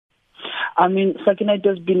I mean, Sakina, it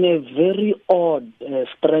has been a very odd,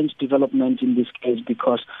 strange development in this case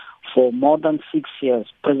because for more than 6 years,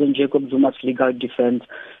 President Jacob Zuma's legal defense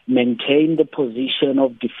maintained the position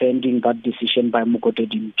of defending that decision by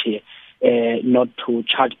Mogoeng Mthethwa. Not to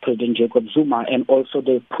charge President Jacob Zuma, and also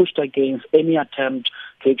they pushed against any attempt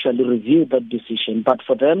to actually review that decision. But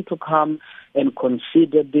for them to come and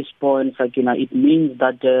consider this point, Sakina, it means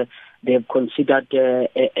that they have considered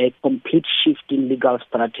a complete shift in legal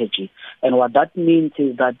strategy. And what that means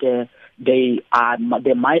is that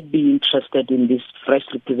they might be interested in this fresh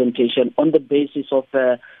representation on the basis of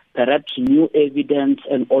perhaps new evidence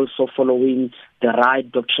and also following the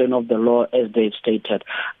right doctrine of the law as they've stated.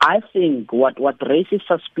 I think what raises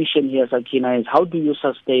suspicion here, Sakina, is how do you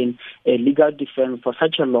sustain a legal defense for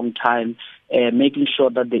such a long time, making sure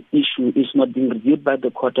that the issue is not being reviewed by the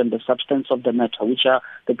court and the substance of the matter, which are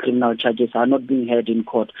the criminal charges, are not being heard in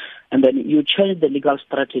court. And then you change the legal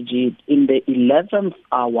strategy in the 11th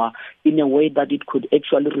hour in a way that it could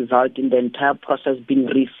actually result in the entire process being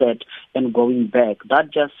reset and going back. That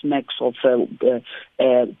just smacks of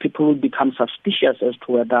people will become suspicious as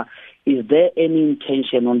to whether is there any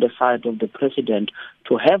intention on the side of the president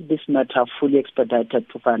to have this matter fully expedited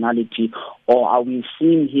to finality, or are we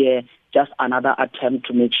seeing here just another attempt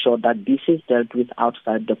to make sure that this is dealt with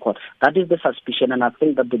outside the court? That is the suspicion, and I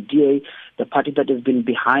think that the DA, the party that has been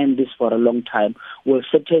behind this for a long time, will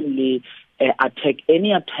certainly attack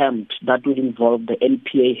any attempt that would involve the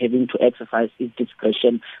NPA having to exercise its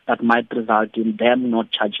discretion that might result in them not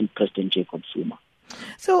charging President Jacob Zuma.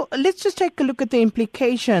 So let's just take a look at the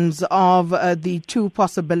implications of the two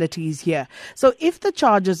possibilities here. So if the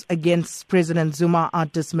charges against President Zuma are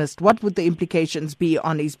dismissed, what would the implications be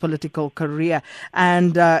on his political career?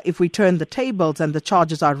 And if we turn the tables and the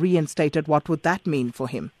charges are reinstated, what would that mean for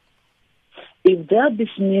him? If they are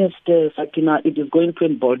dismissed, Sakina, it is going to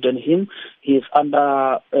embolden him. He is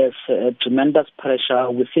under tremendous pressure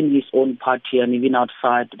within his own party and even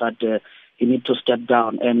outside that he needs to step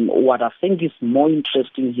down. And what I think is more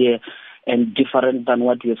interesting here and different than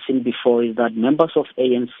what we have seen before is that members of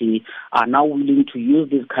ANC are now willing to use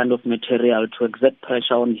this kind of material to exert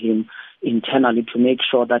pressure on him internally to make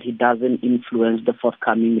sure that he doesn't influence the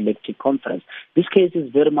forthcoming elected conference. This case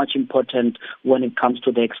is very much important when it comes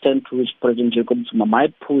to the extent to which President Jacob Zuma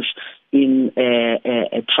might push in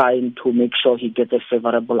trying to make sure he gets a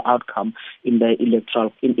favorable outcome in the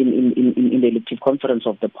electoral in the elective conference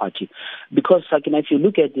of the party. Because, Sakina, if you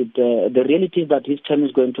look at it, the reality is that his term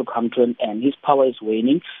is going to come to an end. His power is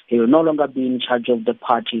waning. He will no longer be in charge of the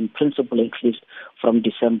party, in principle, at least from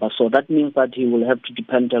December. So that means that he will have to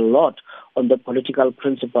depend a lot on the political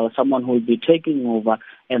principle, someone who will be taking over,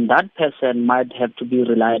 and that person might have to be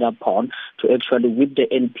relied upon to actually whip the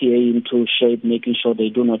NPA into shape, making sure they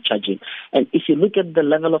do not charge him. And if you look at the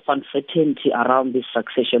level of uncertainty around this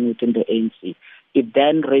succession within the ANC, it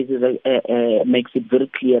then makes it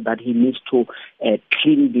very clear that he needs to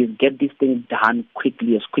clean this, get this thing done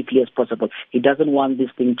quickly as possible. He doesn't want this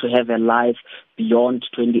thing to have a life beyond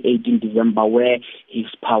 2018 December where his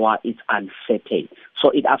power is uncertain. So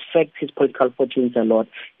it affects his political fortunes a lot.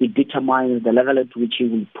 It determines the level at which he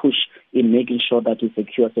will push in making sure that he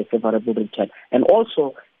secures a favorable return. And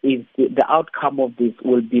also, if the outcome of this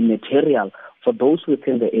will be material for those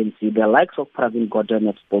within the ANC, the likes of Pravin Gordhan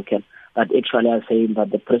have spoken, that actually are saying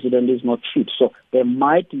that the president is not fit. So they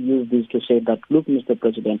might use this to say that, look, Mr.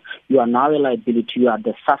 President, you are now a liability, you are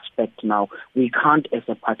the suspect now. We can't as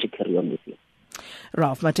a party carry on with you.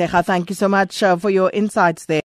 Ralph Mthethwa, thank you so much for your insights there.